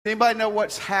Anybody know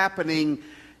what's happening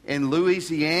in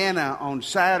Louisiana on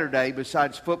Saturday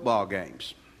besides football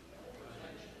games?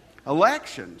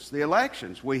 Elections, the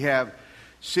elections. We have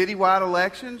citywide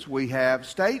elections, we have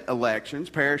state elections,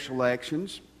 parish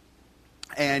elections,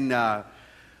 and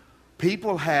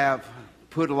people have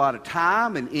put a lot of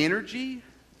time and energy,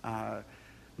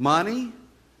 money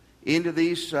into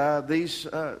these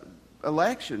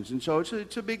elections, and so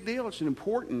it's a big deal. It's an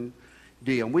important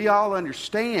deal. We all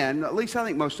understand, at least I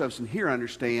think most of us in here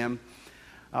understand,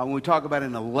 when we talk about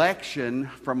an election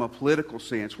from a political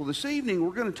sense. Well, this evening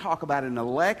we're going to talk about an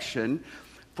election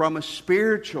from a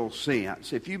spiritual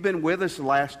sense. If you've been with us the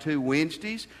last 2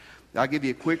 Wednesdays, I'll give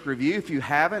you a quick review. If you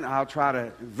haven't, I'll try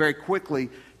to very quickly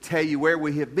tell you where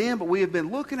we have been. But we have been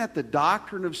looking at the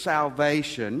doctrine of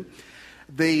salvation.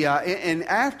 And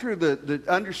after the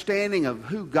understanding of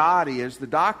who God is, the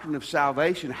doctrine of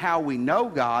salvation, how we know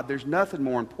God, there's nothing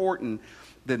more important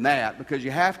than that, because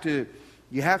you have to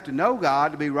know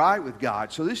God to be right with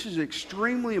God. So this is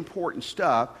extremely important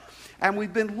stuff. And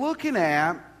we've been looking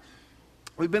at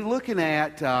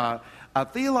a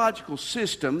theological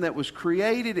system that was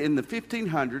created in the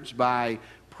 1500s by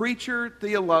preacher,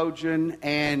 theologian,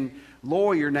 and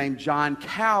lawyer named John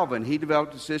Calvin. He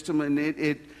developed a system, and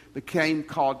it became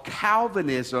called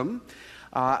Calvinism,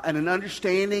 and an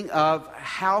understanding of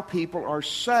how people are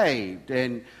saved.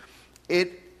 And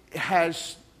it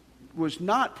was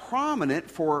not prominent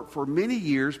for many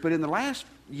years, but in the last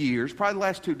years, probably the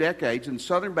last 2 decades, in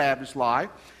Southern Baptist life,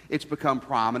 it's become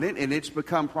prominent, and it's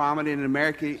become prominent in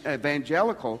American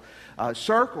evangelical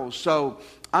circles. So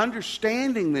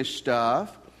understanding this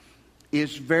stuff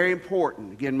is very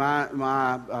important. Again,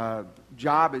 my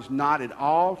job is not at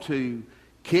all to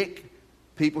kick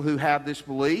people who have this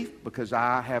belief, because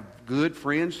I have good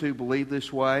friends who believe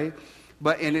this way.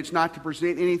 And it's not to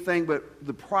present anything but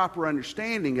the proper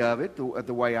understanding of it,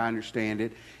 the way I understand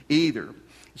it, either.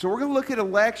 So we're going to look at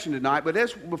election tonight. But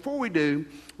before we do,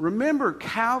 remember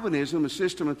Calvinism, a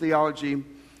system of theology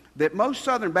that most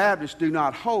Southern Baptists do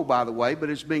not hold, by the way, but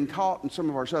is being taught in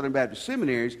some of our Southern Baptist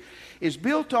seminaries, is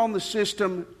built on the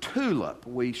system TULIP.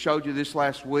 We showed you this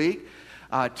last week.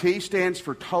 T stands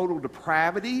for total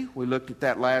depravity. We looked at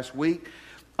that last week.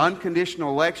 Unconditional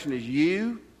election is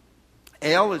U.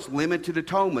 L is limited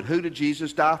atonement. Who did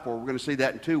Jesus die for? We're going to see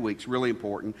that in 2 weeks. Really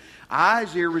important. I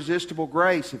is irresistible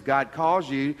grace. If God calls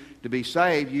you to be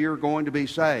saved, you're going to be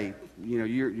saved.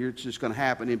 It's just going to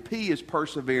happen. And P is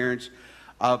perseverance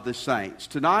of the saints.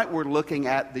 Tonight we're looking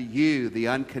at the U, the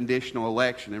unconditional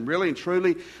election. And really and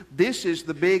truly, this is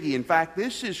the biggie. In fact,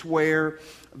 this is where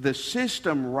the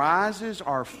system rises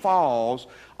or falls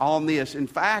on this. In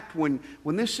fact, when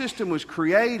this system was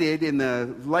created in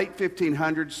the late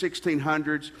 1500s,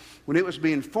 1600s, when it was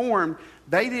being formed,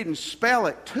 they didn't spell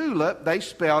it tulip. They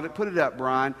spelled it, put it up,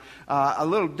 Brian, a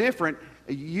little different,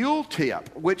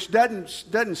 Yuletip, which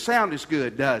doesn't sound as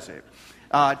good, does it?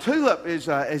 Tulip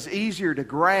is easier to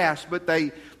grasp, but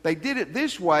they did it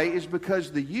this way is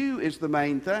because the U is the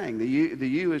main thing. The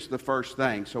U is the first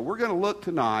thing. So we're going to look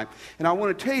tonight, and I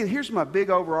want to tell you, here's my big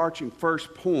overarching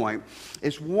first point,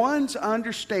 is one's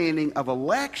understanding of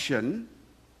election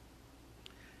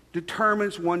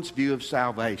determines one's view of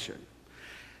salvation.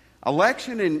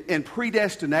 Election and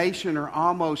predestination are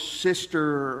almost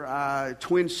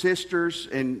twin sisters,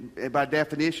 and by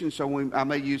definition, so I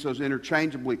may use those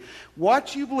interchangeably.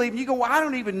 What you believe, you go, well, I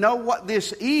don't even know what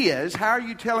this is. How are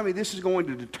you telling me this is going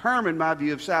to determine my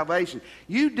view of salvation?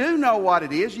 You do know what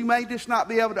it is. You may just not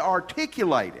be able to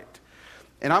articulate it.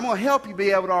 And I'm going to help you be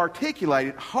able to articulate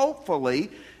it, hopefully,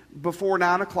 before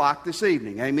 9 o'clock this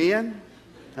evening. Amen?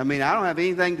 I mean, I don't have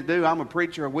anything to do. I'm a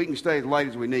preacher. We can stay as late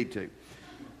as we need to.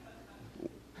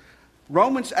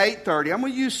 Romans 8:30. I'm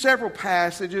going to use several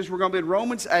passages. We're going to be in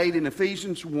Romans 8 and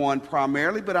Ephesians 1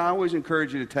 primarily, but I always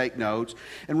encourage you to take notes.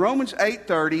 In Romans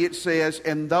 8:30 it says,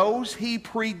 "And those he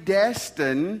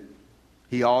predestined,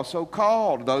 he also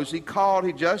called. Those he called,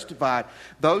 he justified.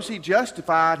 Those he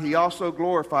justified, he also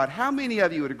glorified." How many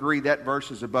of you would agree that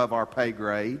verse is above our pay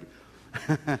grade?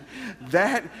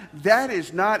 That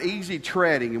is not easy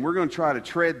treading, and we're going to try to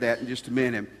tread that in just a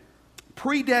minute.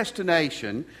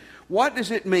 Predestination. What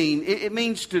does it mean? It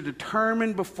means to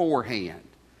determine beforehand.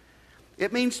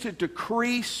 It means to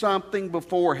decree something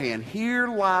beforehand. Here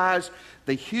lies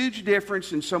the huge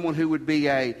difference in someone who would be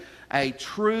a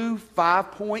true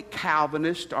 5-point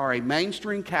Calvinist or a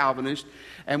mainstream Calvinist,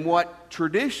 and what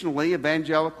traditionally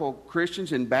evangelical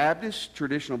Christians and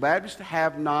traditional Baptists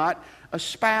have not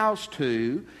espoused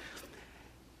to,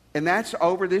 and that's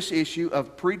over this issue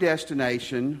of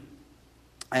predestination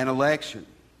and election.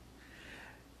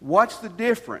 What's the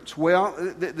difference? Well,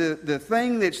 the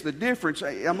thing that's the difference,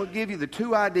 I'm going to give you the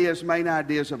two main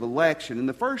ideas of election. And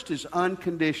the first is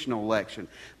unconditional election.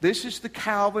 This is the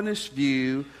Calvinist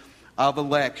view of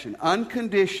election.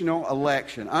 Unconditional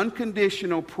election.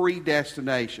 Unconditional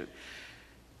predestination.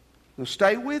 Now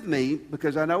stay with me,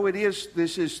 because I know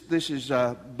this is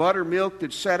buttermilk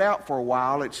that's set out for a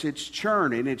while. It's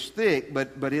churning, it's thick,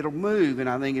 but it'll move, and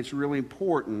I think it's really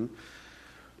important.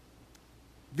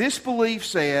 This belief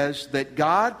says that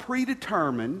God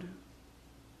predetermined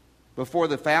before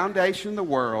the foundation of the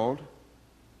world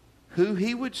who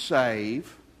He would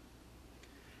save,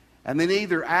 and then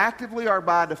either actively or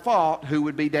by default who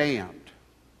would be damned.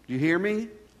 Do you hear me?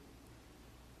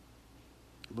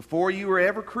 Before you were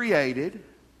ever created,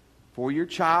 before your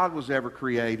child was ever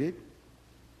created,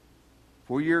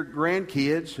 before your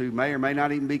grandkids, who may or may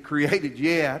not even be created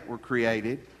yet, were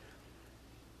created,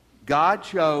 God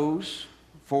chose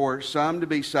for some to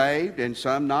be saved and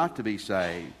some not to be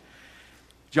saved.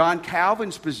 John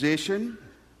Calvin's position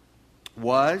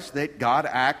was that God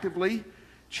actively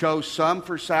chose some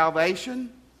for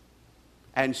salvation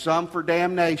and some for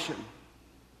damnation.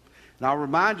 And I'll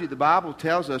remind you, the Bible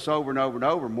tells us over and over and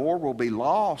over, more will be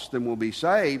lost than will be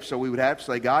saved. So we would have to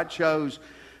say God chose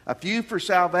a few for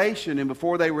salvation, and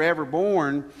before they were ever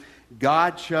born,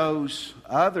 God chose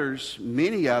others,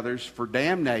 many others, for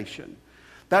damnation.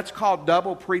 That's called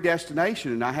double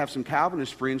predestination, and I have some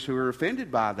Calvinist friends who are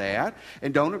offended by that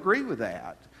and don't agree with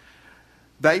that.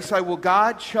 They say, well,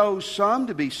 God chose some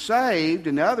to be saved,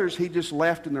 and others He just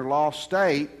left in their lost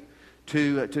state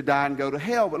to die and go to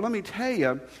hell. But let me tell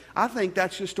you, I think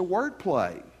that's just a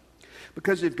wordplay.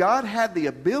 Because if God had the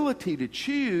ability to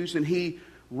choose, and He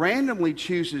randomly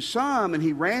chooses some, and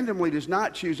He randomly does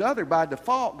not choose other, by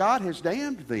default, God has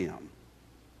damned them.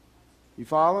 You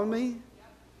follow me?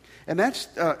 And that's,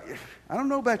 I don't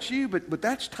know about you, but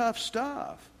that's tough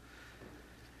stuff.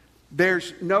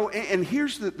 There's no, and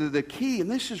here's the key, and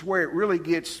this is where it really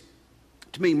gets,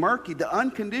 to me, murky. The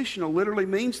unconditional literally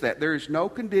means that. There is no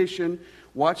condition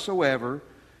whatsoever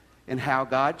in how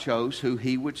God chose who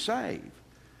He would save.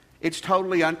 It's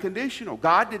totally unconditional.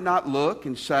 God did not look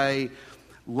and say,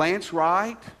 Lance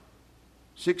Wright,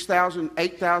 6,000,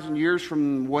 8,000 years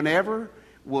from whenever,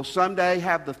 will someday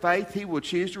have the faith he will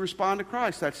choose to respond to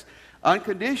Christ. That's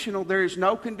unconditional. There is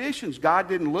no conditions. God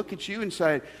didn't look at you and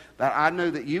say that I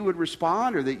knew that you would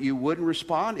respond or that you wouldn't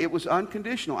respond. It was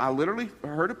unconditional. I literally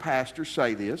heard a pastor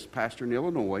say this, pastor in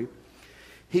Illinois.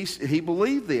 He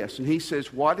believed this, and he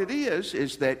says what it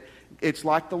is that it's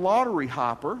like the lottery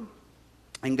hopper,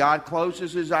 and God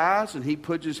closes His eyes and He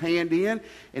puts His hand in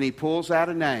and He pulls out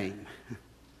a name.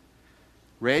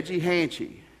 Reggie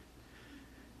Hanchy.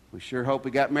 We sure hope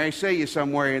we got Mary Celia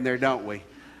somewhere in there, don't we?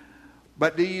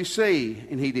 But do you see,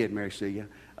 and he did, Mary Celia.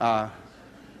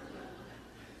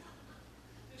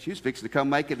 She was fixing to come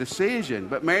make a decision.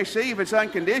 But Mary Celia, if it's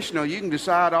unconditional, you can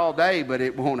decide all day, but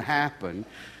it won't happen.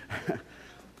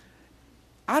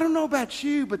 I don't know about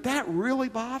you, but that really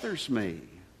bothers me.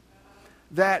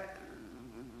 That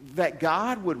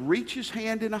God would reach His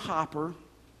hand in a hopper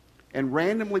and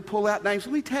randomly pull out names.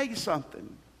 Let me tell you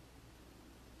something.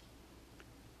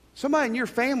 Somebody in your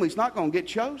family is not going to get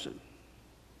chosen.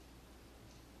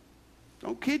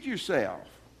 Don't kid yourself.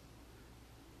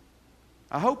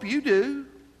 I hope you do.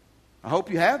 I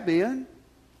hope you have been.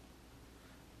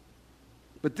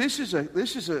 But this is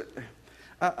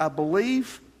a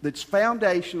belief that's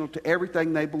foundational to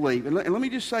everything they believe. And let me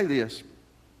just say this.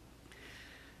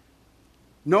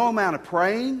 No amount of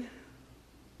praying,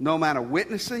 no amount of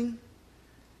witnessing,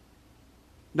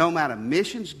 no amount of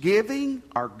missions giving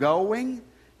or going,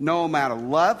 no amount of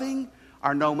loving,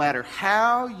 or no matter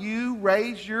how you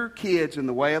raise your kids in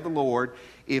the way of the Lord,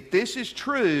 if this is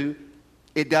true,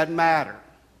 it doesn't matter.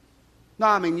 No,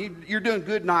 I mean, you're doing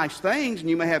good, nice things, and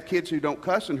you may have kids who don't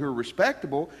cuss and who are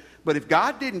respectable, but if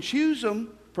God didn't choose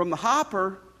them from the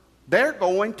hopper, they're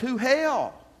going to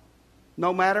hell,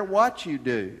 no matter what you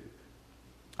do.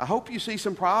 I hope you see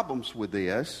some problems with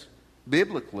this,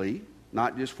 biblically,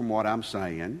 not just from what I'm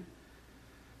saying.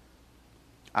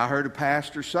 I heard a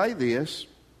pastor say this.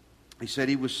 He said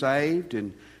he was saved,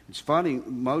 and it's funny,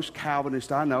 most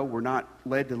Calvinists I know were not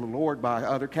led to the Lord by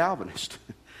other Calvinists.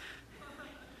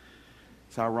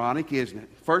 It's ironic, isn't it?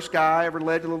 First guy I ever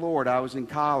led to the Lord, I was in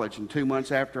college, and 2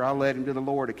 months after I led him to the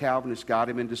Lord, a Calvinist got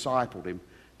him and discipled him,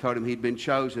 told him he'd been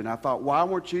chosen. I thought, why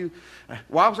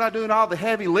was I doing all the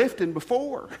heavy lifting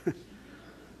before?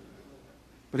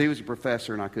 But he was a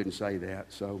professor, and I couldn't say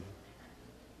that, so.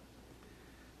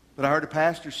 But I heard a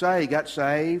pastor say he got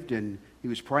saved, and he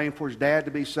was praying for his dad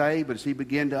to be saved, but as he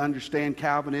began to understand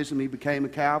Calvinism, he became a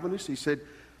Calvinist. He said,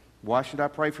 Why should I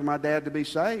pray for my dad to be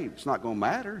saved? It's not going to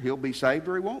matter. He'll be saved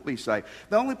or he won't be saved.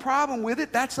 The only problem with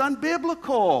it, that's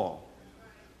unbiblical.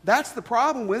 That's the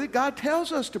problem with it. God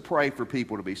tells us to pray for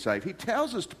people to be saved. He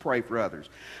tells us to pray for others.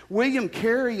 William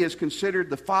Carey is considered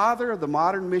the father of the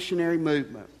modern missionary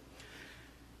movement.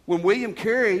 When William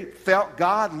Carey felt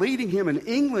God leading him in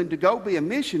England to go be a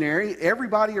missionary,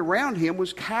 everybody around him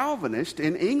was Calvinist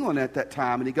in England at that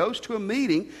time. And he goes to a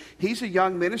meeting. He's a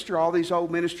young minister. All these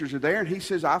old ministers are there. And he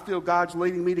says, I feel God's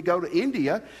leading me to go to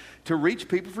India to reach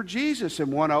people for Jesus.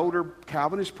 And one older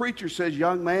Calvinist preacher says,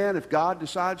 young man, if God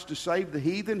decides to save the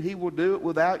heathen, he will do it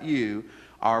without you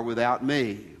or without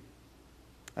me.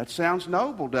 That sounds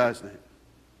noble, doesn't it?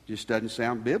 Just doesn't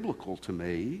sound biblical to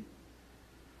me.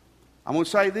 I'm going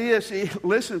to say this.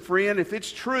 Listen, friend, if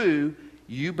it's true,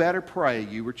 you better pray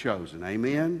you were chosen.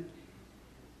 Amen?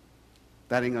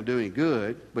 That ain't going to do any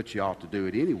good, but you ought to do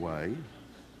it anyway.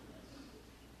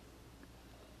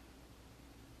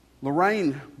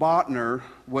 Lorraine Botner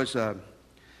was a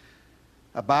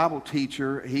Bible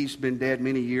teacher. He's been dead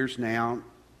many years now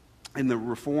in the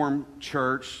Reformed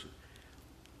Church.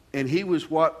 And he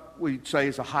was what we'd say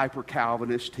is a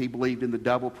hyper-Calvinist. He believed in the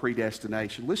double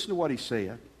predestination. Listen to what he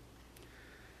said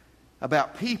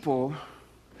about people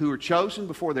who are chosen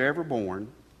before they're ever born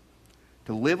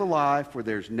to live a life where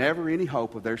there's never any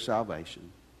hope of their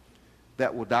salvation,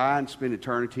 that will die and spend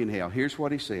eternity in hell. Here's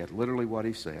what he said, literally what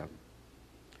he said.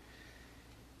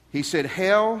 He said,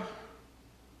 hell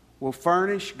will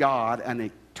furnish God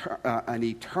an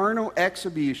eternal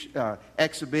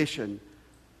exhibition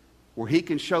where he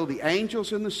can show the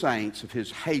angels and the saints of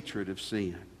his hatred of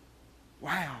sin.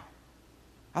 Wow.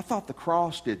 I thought the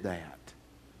cross did that.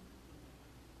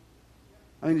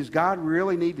 I mean, does God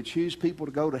really need to choose people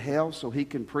to go to hell so he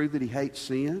can prove that he hates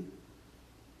sin?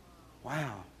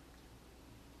 Wow.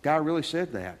 God really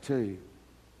said that, too.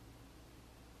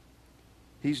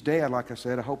 He's dead, like I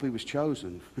said. I hope he was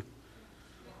chosen.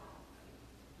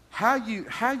 How you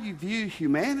view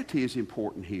humanity is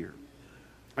important here.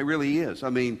 It really is.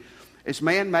 I mean, it's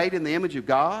man made in the image of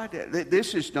God.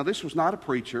 This was not a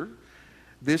preacher.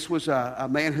 This was a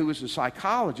man who was a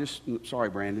psychologist.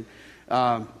 Sorry, Brandon.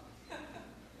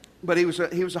 But he was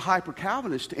a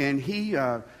hyper-Calvinist, and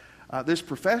this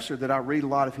professor that I read a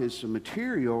lot of his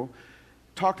material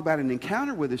talked about an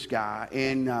encounter with this guy,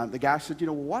 and the guy said,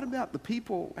 well, what about the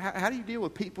people, how do you deal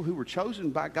with people who were chosen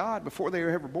by God before they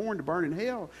were ever born to burn in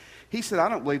hell? He said, I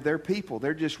don't believe they're people.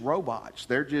 They're just robots.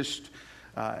 They're just,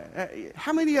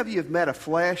 how many of you have met a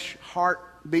flesh,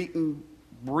 heart-beating,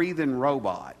 breathing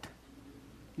robot?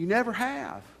 You never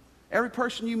have. Every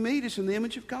person you meet is in the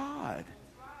image of God.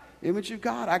 Image of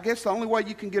God. I guess the only way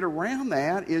you can get around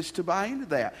that is to buy into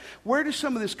that. Where does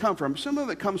some of this come from? Some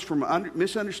of it comes from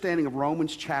misunderstanding of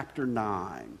Romans chapter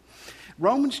 9.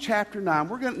 Romans chapter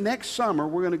 9, next summer,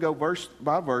 we're going to go verse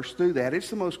by verse through that.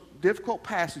 It's the most difficult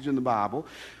passage in the Bible.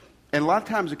 And a lot of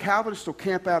times the Calvinists will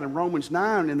camp out in Romans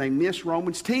 9 and they miss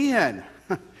Romans 10.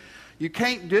 You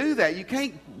can't do that. You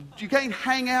can't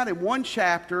hang out in one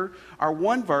chapter or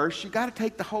one verse. You got to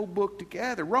take the whole book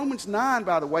together. Romans 9,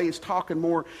 by the way, is talking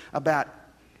more about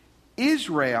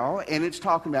Israel, and it's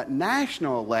talking about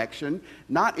national election,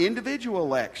 not individual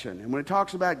election. And when it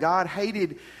talks about God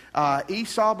hated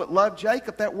Esau but loved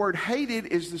Jacob, that word hated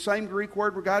is the same Greek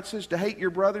word where God says to hate your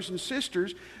brothers and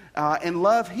sisters and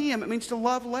love him. It means to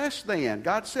love less than.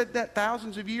 God said that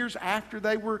thousands of years after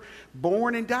they were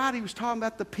born and died. He was talking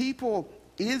about the people,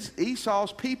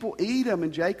 Esau's people, Edom,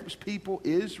 and Jacob's people,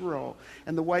 Israel,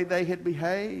 and the way they had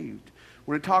behaved.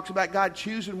 When it talks about God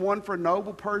choosing one for a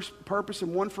noble purpose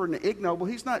and one for an ignoble,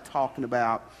 he's not talking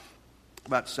about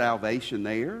salvation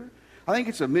there. I think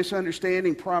it's a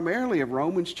misunderstanding primarily of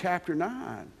Romans chapter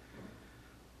 9.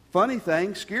 Funny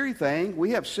thing, scary thing,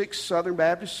 we have 6 Southern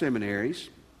Baptist seminaries.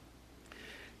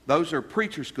 Those are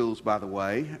preacher schools, by the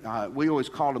way. We always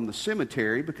call them the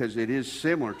cemetery because it is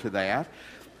similar to that.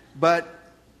 But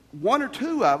 1 or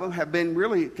 2 of them have been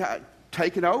really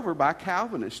taken over by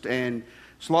Calvinists. And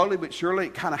slowly but surely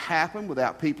it kind of happened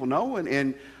without people knowing.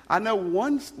 And I know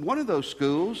one of those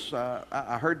schools,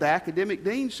 I heard the academic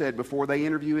dean said before they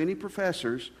interview any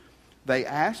professors, they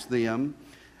ask them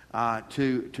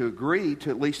to agree to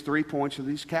at least 3 points of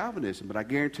these Calvinism. But I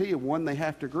guarantee you one they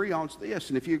have to agree on is this.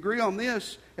 And if you agree on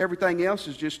this, everything else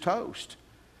is just toast.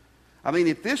 I mean,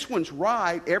 if this one's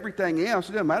right, everything else,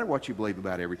 it doesn't matter what you believe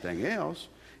about everything else,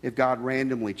 if God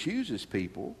randomly chooses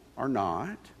people or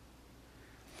not.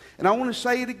 And I want to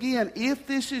say it again. If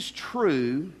this is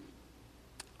true,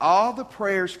 all the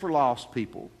prayers for lost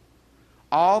people,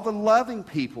 all the loving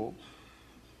people,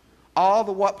 all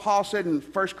the what Paul said in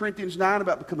 1 Corinthians 9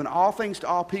 about becoming all things to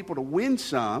all people to win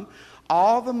some,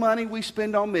 all the money we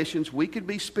spend on missions, we could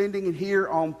be spending it here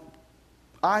on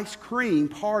ice cream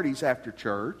parties after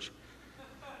church.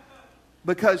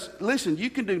 Because, listen, you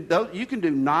can do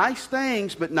nice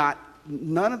things, but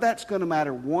none of that's going to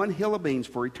matter one hill of beans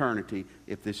for eternity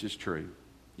if this is true.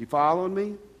 You following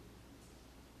me?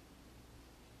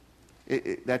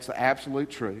 That's the absolute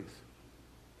truth.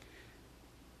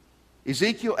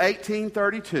 Ezekiel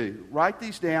 18:32. Write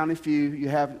these down if you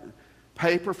have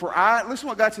paper. Listen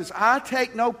what God says. I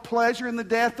take no pleasure in the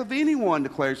death of anyone,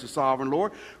 declares the sovereign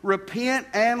Lord. Repent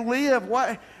and live.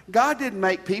 What? God didn't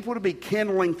make people to be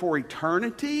kindling for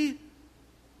eternity.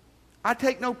 I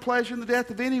take no pleasure in the death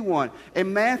of anyone.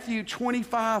 In Matthew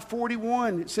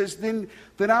 25:41, it says, Then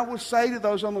I will say to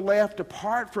those on the left,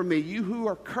 depart from me, you who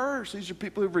are cursed. These are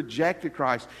people who have rejected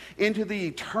Christ, into the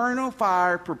eternal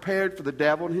fire prepared for the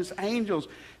devil and his angels.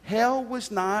 Hell was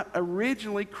not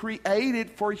originally created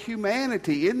for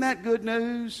humanity. Isn't that good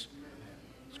news?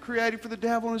 It's created for the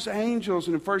devil and his angels.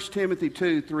 And in 1 Timothy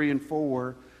 2:3 and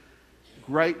 4,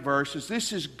 great verses.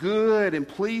 This is good and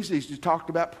pleases. You talked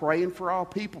about praying for all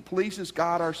people. Pleases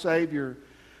God our Savior,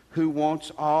 who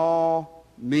wants all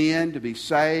men to be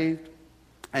saved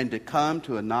and to come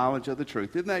to a knowledge of the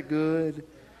truth. Isn't that good?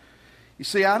 You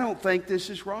see, I don't think this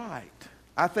is right.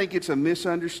 I think it's a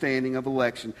misunderstanding of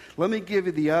election. Let me give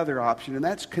you the other option, and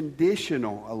that's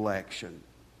conditional election.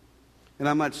 And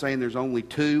I'm not saying there's only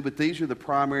two, but these are the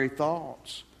primary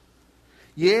thoughts.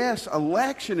 Yes,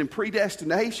 election and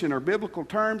predestination are biblical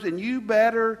terms, and you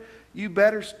better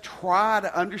try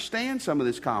to understand some of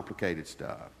this complicated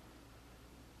stuff.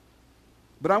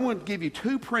 But I want to give you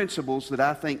two principles that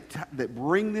I think that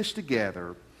bring this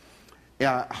together,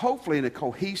 hopefully in a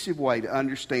cohesive way to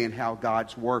understand how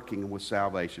God's working with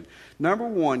salvation. Number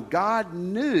one, God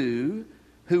knew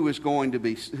who was going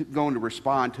to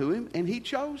respond to him, and he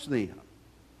chose them.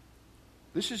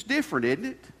 This is different, isn't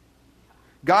it?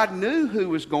 God knew who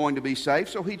was going to be saved,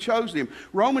 so he chose them.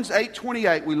 Romans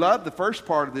 8:28, we love the first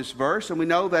part of this verse, and we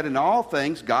know that in all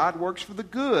things God works for the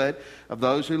good of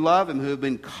those who love him, who have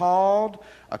been called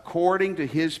according to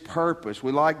his purpose.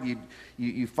 We like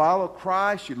you follow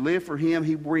Christ, you live for him,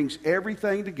 he brings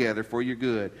everything together for your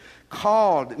good.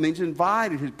 Called, it means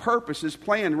invited, his purpose, his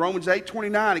plan. Romans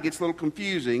 8:29, it gets a little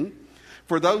confusing.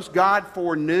 For those God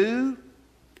foreknew,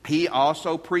 he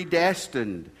also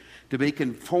predestined to be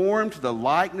conformed to the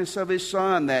likeness of his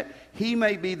Son, that he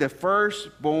may be the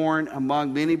firstborn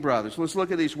among many brothers. Let's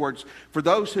look at these words. For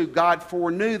those who God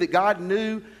foreknew, that God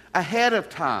knew ahead of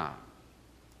time,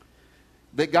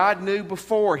 that God knew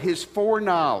before, his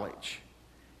foreknowledge.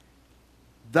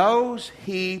 Those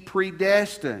he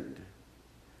predestined.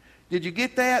 Did you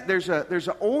get that? There's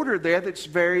an order there that's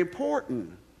very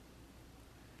important.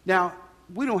 Now,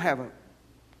 we don't have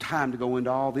time to go into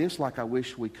all this like I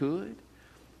wish we could.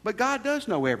 But God does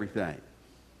know everything.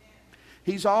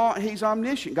 He's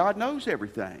omniscient. God knows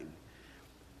everything.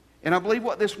 And I believe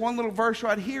what this one little verse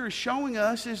right here is showing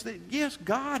us is that, yes,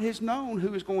 God has known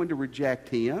who is going to reject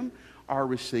him or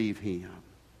receive him.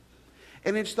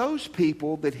 And it's those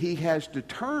people that he has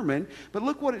determined. But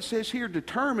look what it says here,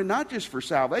 determined not just for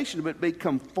salvation, but be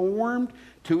conformed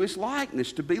to his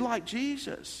likeness, to be like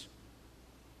Jesus.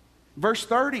 Verse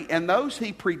 30, and those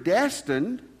he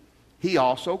predestined, he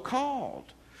also called.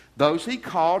 Those he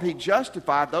called, he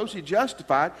justified. Those he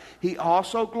justified, he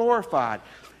also glorified.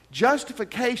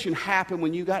 Justification happened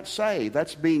when you got saved.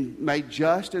 That's being made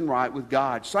just and right with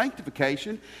God.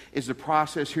 Sanctification is the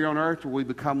process here on earth where we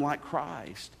become like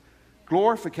Christ.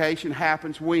 Glorification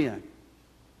happens when?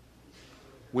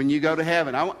 When you go to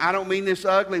heaven. I don't mean this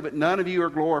ugly, but none of you are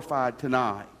glorified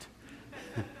tonight.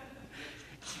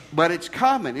 But it's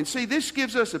coming. And see, this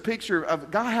gives us a picture of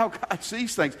God, how God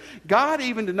sees things. God,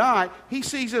 even tonight, he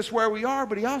sees us where we are,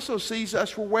 but he also sees us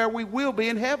for where we will be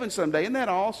in heaven someday. Isn't that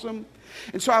awesome?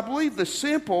 And so I believe the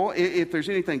simple, if there's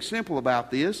anything simple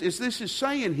about this is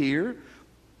saying here,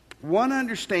 one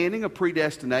understanding of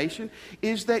predestination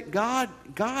is that God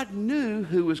knew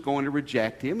who was going to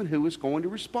reject him and who was going to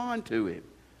respond to him.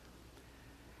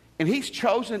 And he's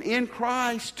chosen in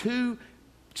Christ to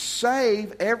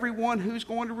save everyone who's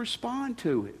going to respond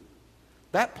to it.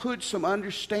 That puts some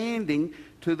understanding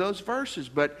to those verses.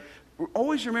 But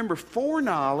always remember,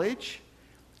 foreknowledge,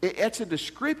 it's a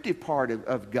descriptive part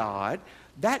of God.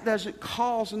 That doesn't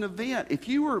cause an event. If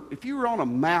you were on a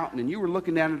mountain and you were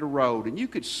looking down at a road and you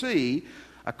could see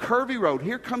a curvy road,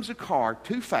 here comes a car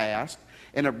too fast,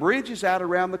 and a bridge is out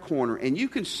around the corner, and you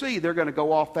can see they're going to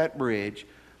go off that bridge.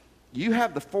 You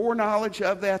have the foreknowledge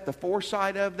of that, the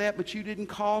foresight of that, but you didn't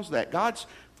cause that. God's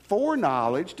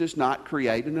foreknowledge does not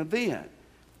create an event.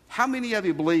 How many of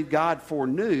you believe God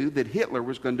foreknew that Hitler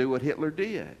was going to do what Hitler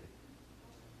did?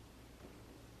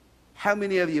 How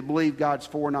many of you believe God's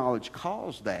foreknowledge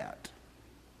caused that?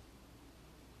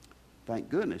 Thank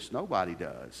goodness, nobody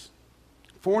does.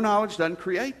 Foreknowledge doesn't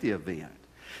create the event.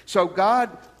 So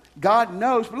God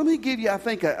knows, but let me give you, I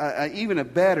think, even a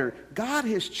better. God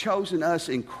has chosen us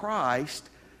in Christ,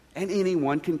 and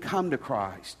anyone can come to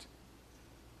Christ.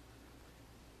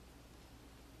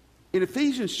 In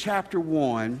Ephesians chapter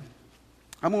 1,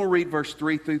 I'm going to read verse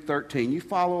 3 through 13. You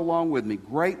follow along with me.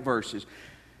 Great verses.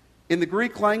 In the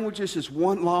Greek language, this is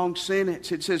one long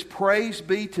sentence. It says, "Praise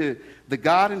be to the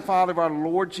God and Father of our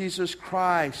Lord Jesus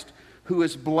Christ, who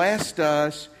has blessed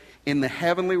us in the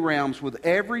heavenly realms with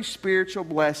every spiritual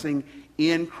blessing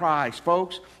in Christ."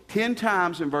 Folks, 10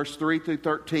 times in verse 3 through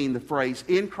 13, the phrase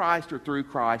 "in Christ" or "through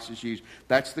Christ" is used.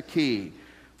 That's the key.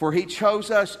 "For he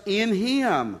chose us in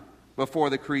him before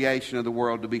the creation of the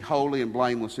world to be holy and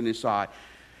blameless in his sight."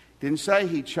 Didn't say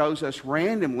he chose us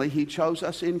randomly. He chose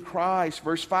us in Christ.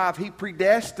 Verse 5, "He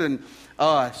predestined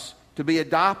us to be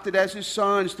adopted as his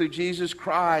sons through Jesus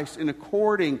Christ in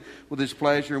according with his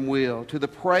pleasure and will, to the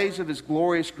praise of his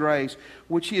glorious grace,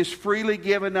 which he has freely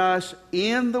given us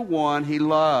in the one he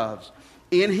loves.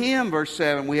 In him," verse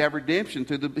 7, "we have redemption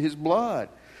through his blood,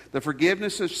 the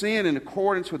forgiveness of sin in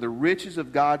accordance with the riches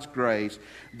of God's grace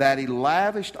that he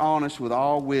lavished on us with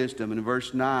all wisdom." And in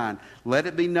verse 9, "Let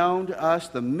it be known to us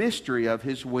the mystery of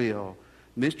his will."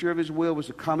 Mystery of his will was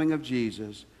the coming of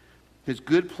Jesus. "His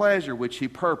good pleasure which he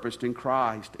purposed in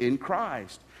Christ." In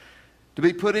Christ. To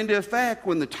be put into effect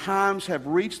when the times have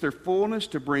reached their fullness,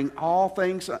 to bring all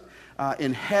things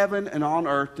in heaven and on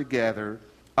earth together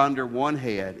under one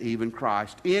head, even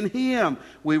Christ. "In him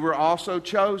we were also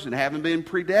chosen, having been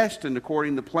predestined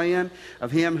according to the plan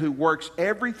of him who works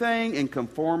everything in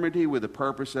conformity with the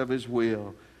purpose of his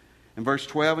will." In verse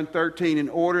 12 and 13, "In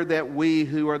order that we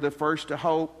who are the first to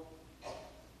hope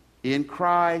in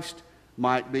Christ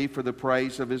might be for the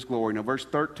praise of his glory." Now verse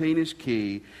 13 is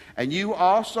key. "And you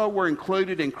also were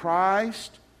included in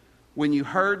Christ when you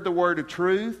heard the word of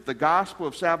truth, the gospel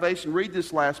of salvation." Read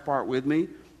this last part with me.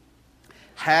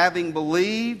 "Having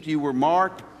believed, you were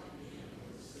marked."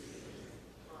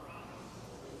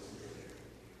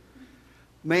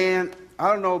 Man,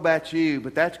 I don't know about you,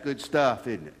 but that's good stuff,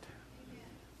 isn't it?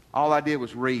 All I did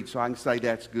was read, so I can say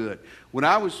that's good. When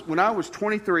I was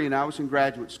 23 and I was in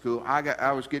graduate school,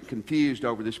 I was getting confused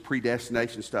over this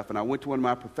predestination stuff, and I went to one of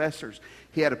my professors.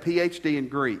 He had a PhD in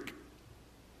Greek.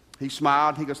 He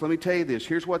smiled. He goes, "Let me tell you this.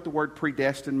 Here's what the word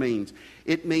predestined means.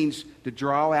 It means to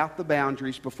draw out the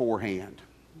boundaries beforehand."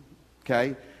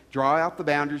 Okay? Draw out the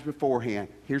boundaries beforehand.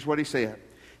 Here's what he said.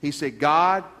 He said,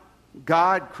 God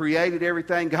created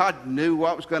everything. God knew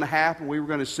what was going to happen. We were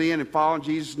going to sin and fall, and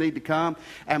Jesus needed to come.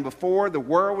 And before the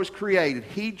world was created,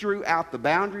 he drew out the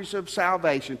boundaries of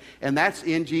salvation, and that's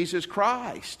in Jesus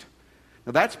Christ.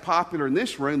 Now, that's popular in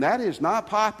this room. That is not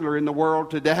popular in the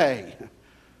world today.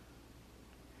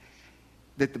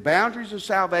 That the boundaries of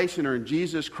salvation are in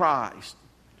Jesus Christ.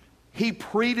 He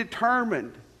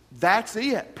predetermined. That's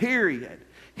it, period.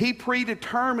 He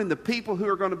predetermined the people who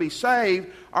are going to be saved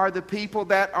are the people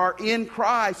that are in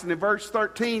Christ. And in verse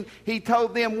 13, he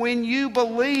told them, when you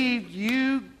believed,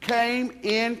 you came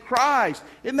in Christ.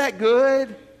 Isn't that good?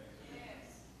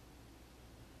 Yes.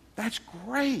 That's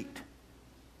great.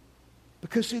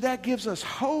 Because, see, that gives us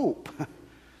hope.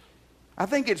 I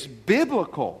think it's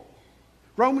biblical.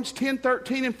 Romans 10,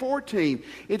 13, and 14.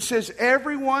 It says,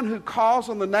 everyone who calls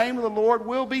on the name of the Lord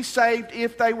will be saved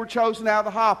if they were chosen out of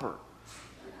the hopper.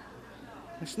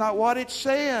 That's not what it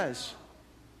says.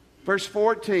 Verse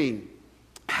 14.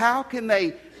 How can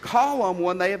they call on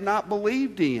one they have not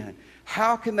believed in?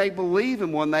 How can they believe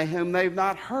in one whom they have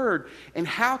not heard? And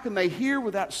how can they hear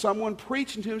without someone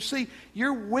preaching to them? See,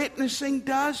 your witnessing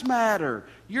does matter.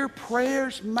 Your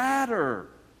prayers matter.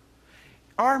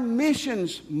 Our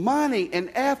missions, money,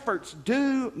 and efforts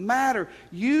do matter.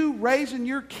 You raising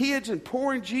your kids and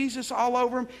pouring Jesus all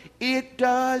over them, it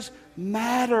does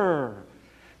matter.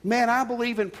 Man, I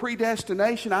believe in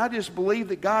predestination. I just believe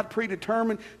that God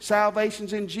predetermined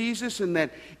salvation's in Jesus, and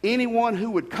that anyone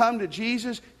who would come to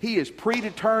Jesus, he is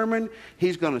predetermined.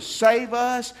 He's going to save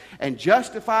us and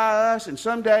justify us, and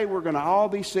someday we're going to all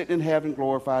be sitting in heaven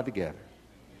glorified together.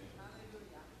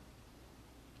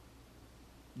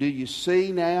 Do you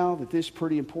see now that this is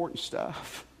pretty important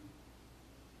stuff?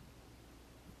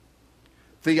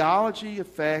 Theology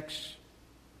affects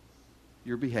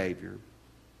your behavior.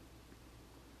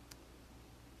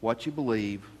 What you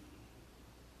believe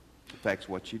affects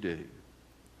what you do.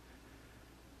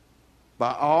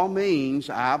 By all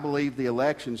means, I believe the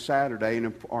elections Saturday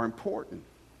are important.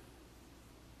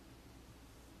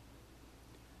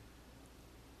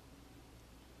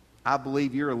 I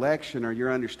believe your election or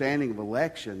your understanding of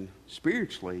election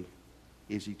spiritually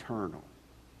is eternal.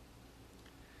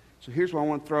 So here's what I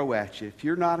want to throw at you. If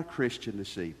you're not a Christian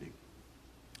this evening,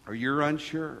 or you're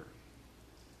unsure,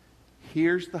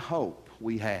 here's the hope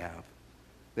we have,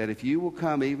 that if you will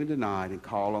come even tonight and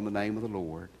call on the name of the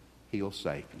Lord, He'll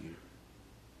save you.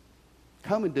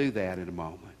 Come and do that in a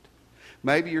moment.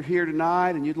 Maybe you're here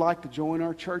tonight and you'd like to join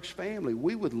our church family.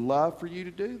 We would love for you to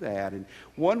do that. And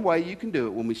one way you can do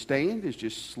it when we stand is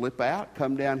just slip out,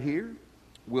 come down here.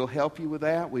 We'll help you with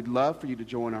that. We'd love for you to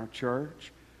join our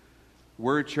church.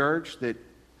 We're a church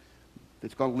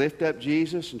that's going to lift up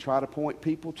Jesus and try to point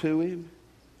people to Him.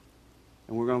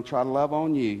 And we're going to try to love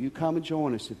on you. You come and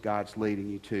join us if God's leading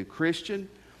you to. Christian,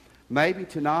 maybe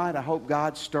tonight I hope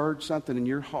God stirred something in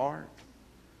your heart.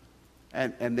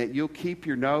 And that you'll keep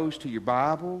your nose to your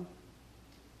Bible.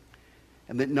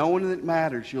 And that knowing that it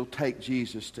matters, you'll take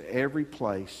Jesus to every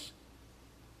place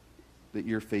that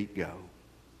your feet go.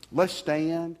 Let's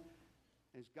stand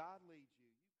as God